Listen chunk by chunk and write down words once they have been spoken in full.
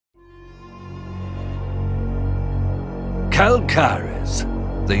Calcaris,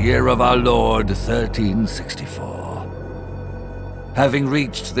 the year of our Lord 1364. Having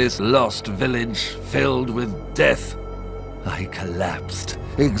reached this lost village filled with death, I collapsed,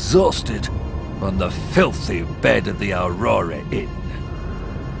 exhausted, on the filthy bed of the Aurora Inn.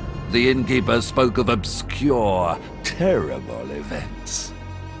 The innkeeper spoke of obscure, terrible events.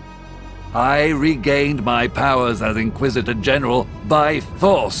 I regained my powers as Inquisitor General by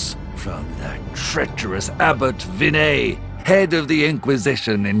force from that treacherous Abbot Vinay, head of the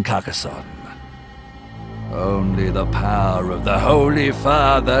Inquisition in Carcassonne. Only the power of the Holy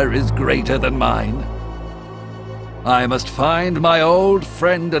Father is greater than mine. I must find my old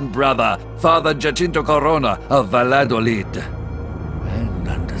friend and brother, Father Jacinto Corona of Valladolid, and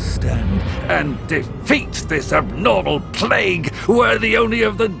understand and defeat this abnormal plague worthy only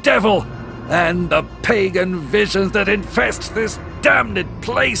of the devil and the pagan visions that infest this damned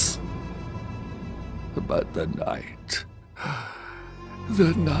place. But the night,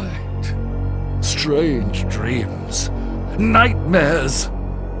 strange dreams, nightmares,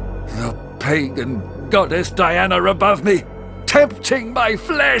 the pagan goddess Diana above me, tempting my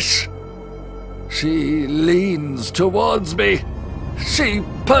flesh. She leans towards me. She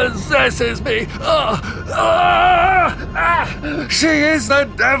possesses me. She is the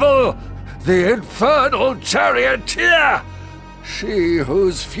devil, the infernal charioteer. She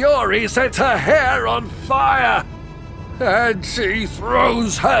whose fury sets her hair on fire. And she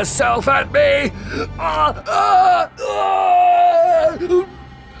throws herself at me.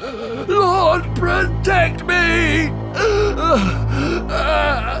 Lord, protect me!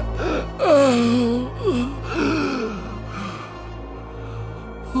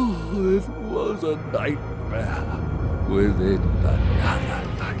 It was a nightmare within another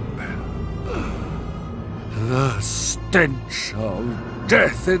nightmare. The stench of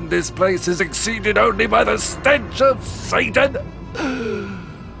death in this place is exceeded only by the stench of Satan.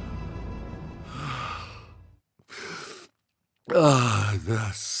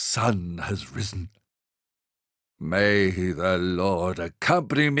 The sun has risen. May the Lord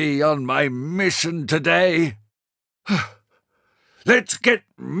accompany me on my mission today. Let's get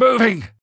moving.